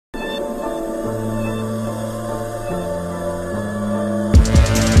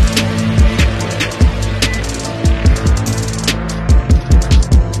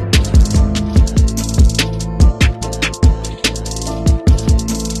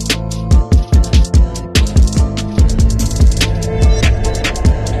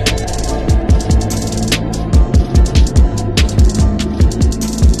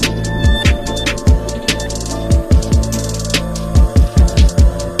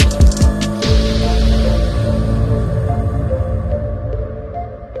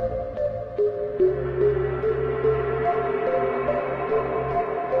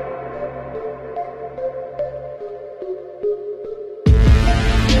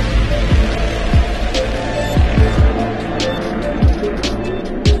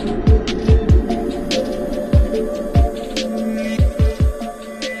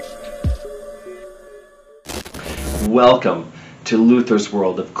Welcome to Luther's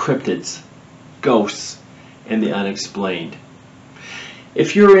world of cryptids, ghosts, and the unexplained.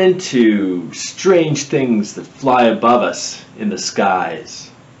 If you're into strange things that fly above us in the skies,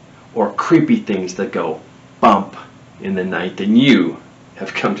 or creepy things that go bump in the night, then you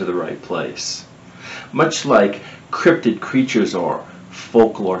have come to the right place. Much like cryptid creatures or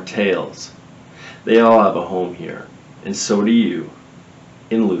folklore tales, they all have a home here, and so do you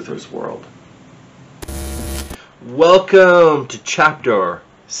in Luther's world. Welcome to chapter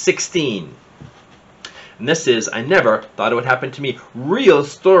 16. And this is, I never thought it would happen to me, real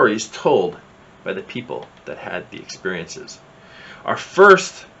stories told by the people that had the experiences. Our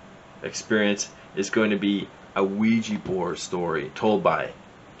first experience is going to be a Ouija board story told by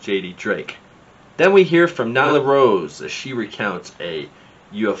J.D. Drake. Then we hear from Nyla Rose as she recounts a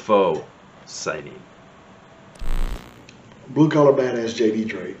UFO sighting. Blue collar badass J.D.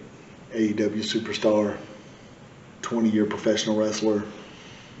 Drake, AEW superstar, 20-year professional wrestler,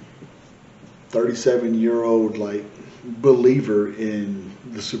 37-year-old believer in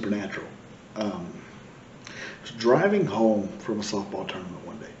the supernatural. Was driving home from a softball tournament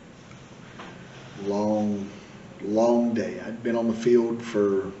one day. Long day. I'd been on the field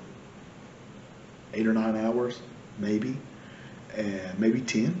for 8 or 9 hours, maybe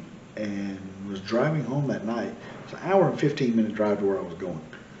 10, and was driving home that night. It was an hour and 15-minute drive to where I was going.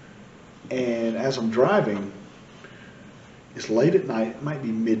 And as I'm driving, it's late at night, it might be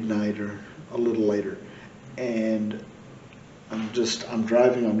midnight or a little later, and I'm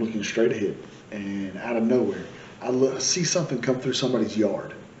driving, I'm looking straight ahead, and out of nowhere, I see something come through somebody's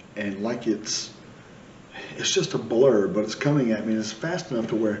yard, and it's just a blur, but it's coming at me, and it's fast enough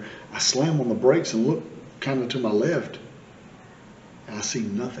to where I slam on the brakes and look kind of to my left, and I see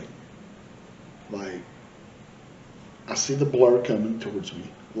nothing. I see the blur coming towards me,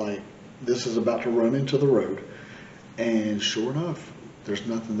 this is about to run into the road. And sure enough, there's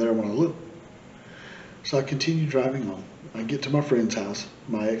nothing there when I look. So I continue driving home. I get to my friend's house.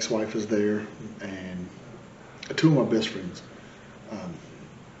 My ex-wife is there, and two of my best friends.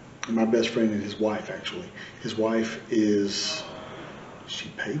 My best friend and his wife, actually. His wife is she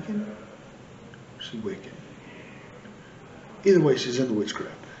pagan? Is she Wiccan? Either way, she's into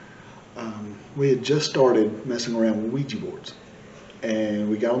witchcraft. We had just started messing around with Ouija boards. And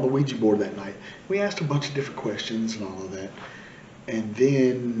we got on the Ouija board that night. We asked a bunch of different questions and all of that. And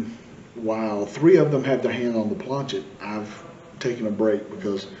then, while 3 of them had their hand on the planchet, I've taken a break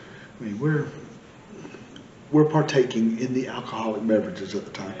because, we're partaking in the alcoholic beverages at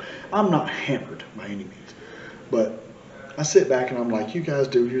the time. I'm not hammered by any means. But I sit back and I'm like, you guys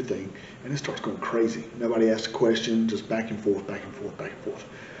do your thing. And it starts going crazy. Nobody asks a question, just back and forth, back and forth, back and forth.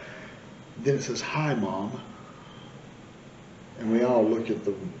 Then it says, "Hi, Mom." And we all look at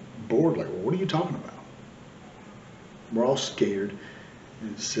the board like, well, what are you talking about? We're all scared.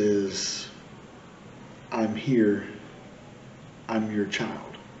 And it says, "I'm here. I'm your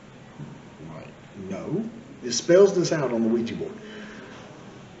child." I'm like, no. It spells this out on the Ouija board.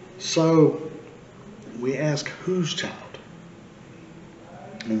 So we ask, whose child?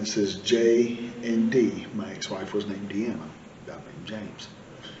 And it says J and D. My ex-wife was named Deanna. I named James.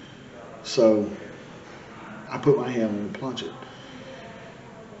 So I put my hand on the planchet.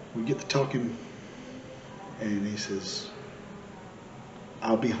 We get to talking, and he says,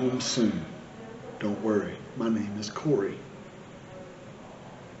 "I'll be home soon. Don't worry. My name is Corey."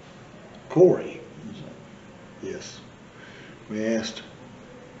 Corey? Yes. We asked,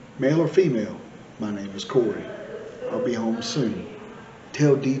 "Male or female?" "My name is Corey. I'll be home soon.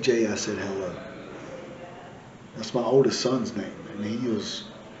 Tell DJ I said hello." That's my oldest son's name, and he was,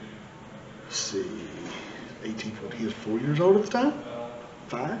 18, 14, he was 4 years old at the time?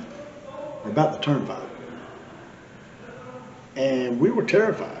 5? We're about to turn 5. And we were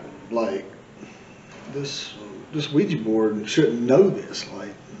terrified. This Ouija board shouldn't know this.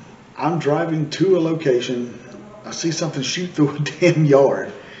 I'm driving to a location, I see something shoot through a damn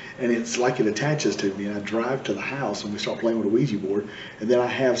yard, and it's like it attaches to me, and I drive to the house and we start playing with a Ouija board, and then I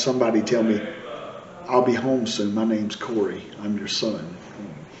have somebody tell me, "I'll be home soon. My name's Corey. I'm your son."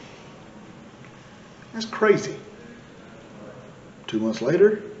 That's crazy. 2 months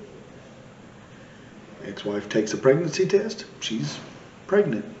later, ex-wife takes a pregnancy test. She's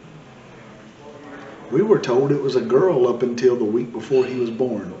pregnant. We were told it was a girl up until the week before he was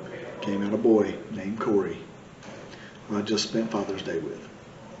born. Came out a boy named Corey, who I just spent Father's Day with.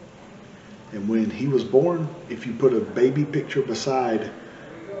 And when he was born, if you put a baby picture beside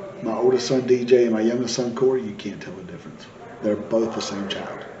my oldest son DJ and my youngest son Corey, you can't tell the difference. They're both the same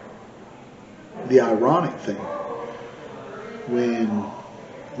child. The ironic thing, when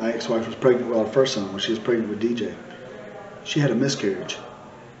my ex-wife was pregnant with our first son, when she was pregnant with DJ, She had a miscarriage.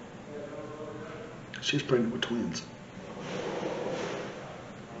 She was pregnant with twins.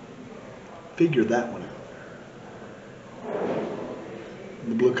 Figure that one out.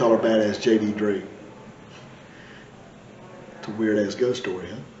 The blue collar badass J.D. Drake. It's a weird ass ghost story,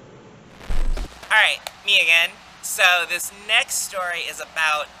 huh? Alright, me again. So this next story is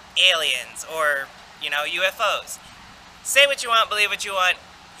about aliens, or, UFOs. Say what you want, believe what you want.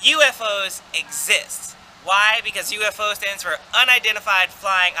 UFOs exist. Why? Because UFO stands for Unidentified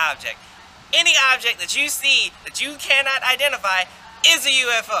Flying Object. Any object that you see that you cannot identify is a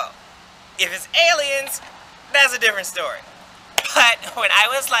UFO. If it's aliens, that's a different story. But when I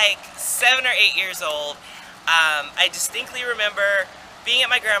was like 7 or 8 years old, I distinctly remember being at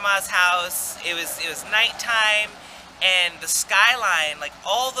my grandma's house. It was nighttime, and the skyline, like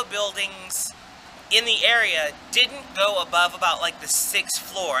all the buildings in the area, didn't go above about like the 6th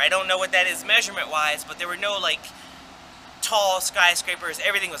floor. I don't know what that is measurement-wise, but there were no like tall skyscrapers.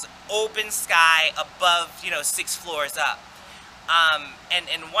 Everything was open sky above, 6 floors up.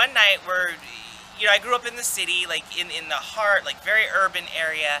 And one night I grew up in the city, like in the heart, like very urban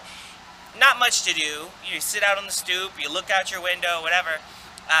area. Not much to do. You sit out on the stoop, you look out your window, whatever.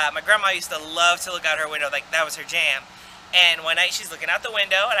 My grandma used to love to look out her window, like that was her jam. And one night she's looking out the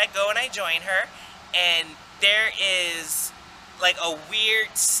window, and I go and I join her, and there is like a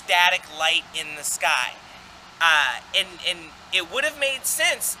weird static light in the sky. And it would have made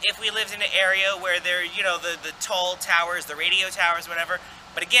sense if we lived in an area where there, the tall towers, the radio towers, whatever.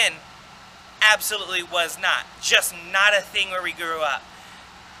 But again, absolutely was not. Just not a thing where we grew up.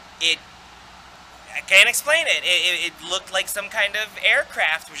 I can't explain it. It looked like some kind of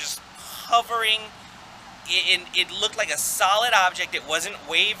aircraft was just hovering. It looked like a solid object. It wasn't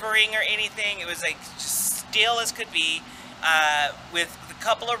wavering or anything. It was like just still as could be, with a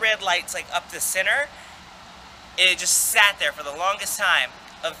couple of red lights like up the center. It just sat there for the longest time.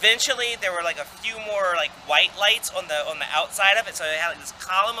 Eventually, there were like a few more like white lights on the outside of it. So it had like this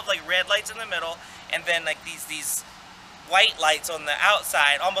column of like red lights in the middle, and then like these white lights on the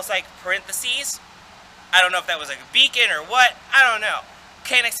outside, almost like parentheses. I don't know if that was like a beacon or what. I don't know.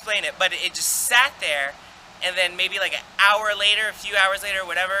 Can't explain it, but it just sat there, and then maybe like an hour later, a few hours later,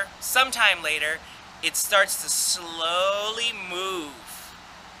 whatever, sometime later, it starts to slowly move.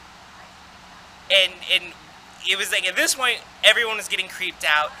 And it was like, at this point, everyone was getting creeped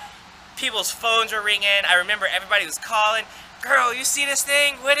out. People's phones were ringing. I remember everybody was calling, "Girl, you see this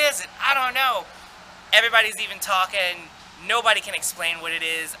thing? What is it?" "I don't know." Everybody's even talking. Nobody can explain what it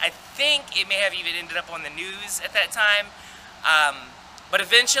is. I think it may have even ended up on the news at that time. But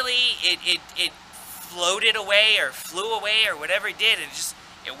eventually, it floated away or flew away or whatever it did. It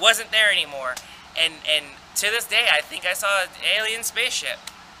wasn't there anymore. And to this day, I think I saw an alien spaceship.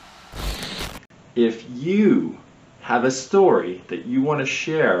 If you have a story that you want to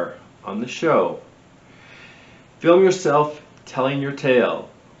share on the show, film yourself telling your tale,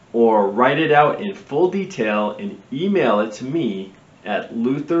 or write it out in full detail and email it to me at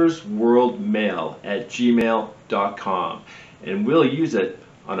luthersworldmail@gmail.com, and we'll use it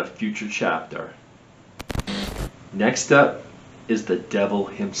on a future chapter. Next up is the devil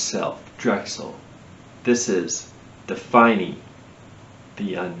himself, Drexel. This is Defining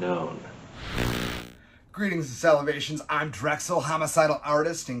the Unknown. Greetings and salutations, I'm Drexel, homicidal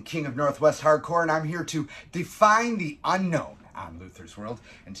artist and king of Northwest Hardcore, and I'm here to define the unknown on Luther's World.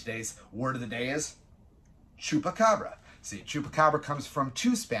 And today's word of the day is chupacabra. See, chupacabra comes from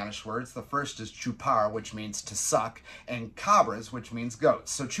two Spanish words. The first is chupar, which means to suck, and cabras, which means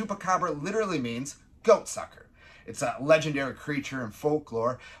goats. So chupacabra literally means goat sucker. It's a legendary creature in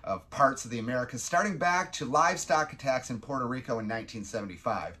folklore of parts of the Americas, starting back to livestock attacks in Puerto Rico in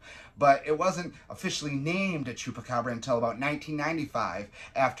 1975. But it wasn't officially named a chupacabra until about 1995,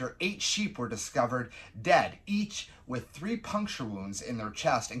 after 8 sheep were discovered dead, each with 3 puncture wounds in their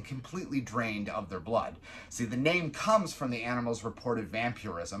chest and completely drained of their blood. See, the name comes from the animal's reported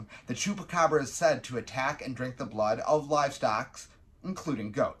vampirism. The chupacabra is said to attack and drink the blood of livestock,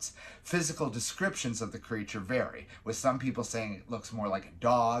 including goats. Physical descriptions of the creature vary, with some people saying it looks more like a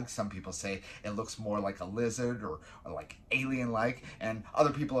dog, some people say it looks more like a lizard or like alien-like, and other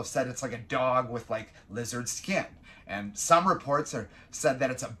people have said it's like a dog with like lizard skin. And some reports said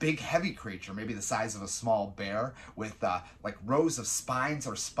that it's a big, heavy creature, maybe the size of a small bear, with like rows of spines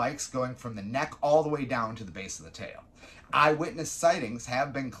or spikes going from the neck all the way down to the base of the tail. Eyewitness sightings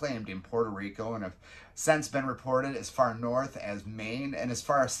have been claimed in Puerto Rico and have since been reported as far north as Maine and as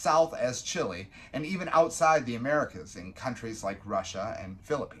far south as Chile, and even outside the Americas in countries like Russia and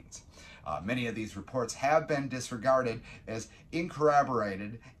Philippines. Many of these reports have been disregarded as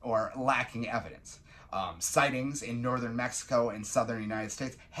incorroborated or lacking evidence. sightings in northern Mexico and southern United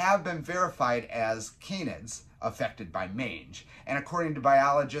States have been verified as canids affected by mange. And according to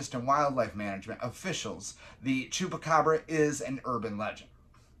biologists and wildlife management officials, the chupacabra is an urban legend.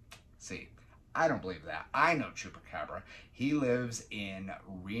 See, I don't believe that. I know Chupacabra. He lives in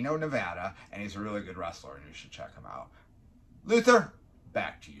Reno, Nevada, and he's a really good wrestler, and you should check him out. Luther,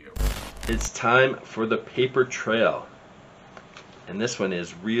 back to you. It's time for the paper trail. And this one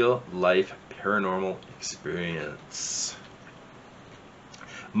is real life paranormal experience.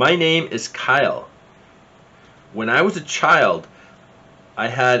 My name is Kyle. When I was a child, I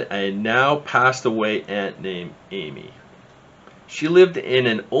had a now passed away aunt named Amy. She lived in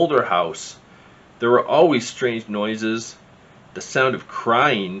an older house. There were always strange noises, the sound of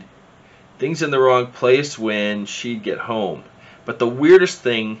crying, things in the wrong place when she'd get home. But the weirdest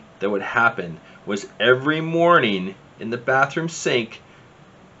thing that would happen was every morning in the bathroom sink,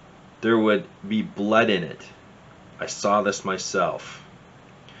 there would be blood in it. I saw this myself.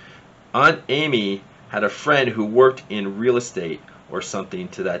 Aunt Amy had a friend who worked in real estate or something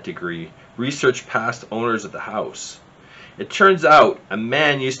to that degree, researched past owners of the house. It turns out a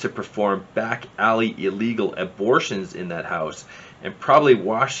man used to perform back alley illegal abortions in that house and probably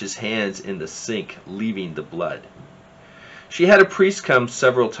washed his hands in the sink, leaving the blood. She had a priest come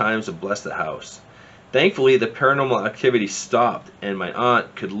several times and bless the house. Thankfully, the paranormal activity stopped and my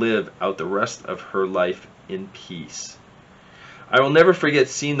aunt could live out the rest of her life in peace. I will never forget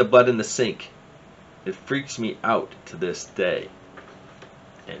seeing the blood in the sink. It freaks me out to this day.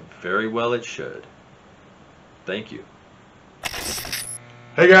 And very well it should. Thank you.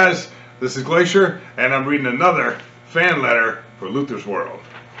 Hey guys, this is Glacier, and I'm reading another fan letter for Luther's World.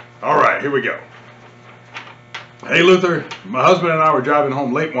 Alright, here we go. Hey Luther, my husband and I were driving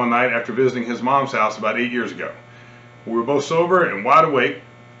home late one night after visiting his mom's house about 8 years ago. We were both sober and wide awake.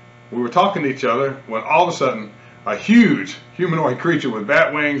 We were talking to each other when all of a sudden, a huge humanoid creature with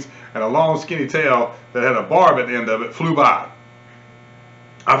bat wings and a long skinny tail that had a barb at the end of it flew by.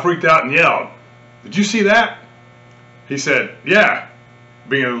 I freaked out and yelled, "Did you see that?" He said, "Yeah,"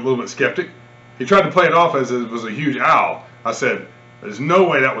 being a little bit skeptic. He tried to play it off as it was a huge owl. I said, "There's no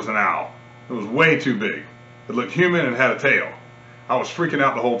way that was an owl. It was way too big. It looked human and had a tail." I was freaking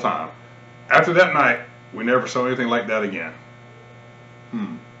out the whole time. After that night, we never saw anything like that again.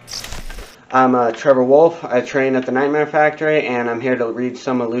 I'm Trevor Wolf. I train at the Nightmare Factory, and I'm here to read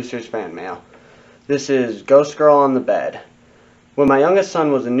some of Luther's fan mail. This is Ghost Girl on the Bed. When my youngest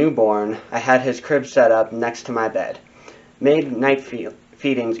son was a newborn, I had his crib set up next to my bed. Made night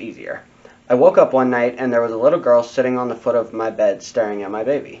feedings easier. I woke up one night and there was a little girl sitting on the foot of my bed staring at my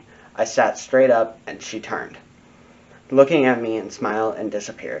baby. I sat straight up and she turned, looking at me and smiled and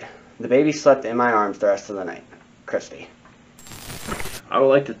disappeared. The baby slept in my arms the rest of the night. Christy. I would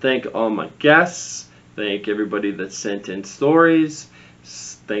like to thank all my guests, thank everybody that sent in stories,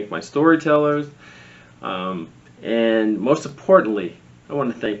 thank my storytellers, and most importantly, I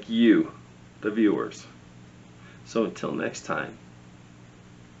want to thank you, the viewers. So until next time,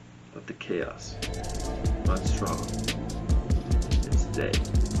 let the chaos run strong. It's day.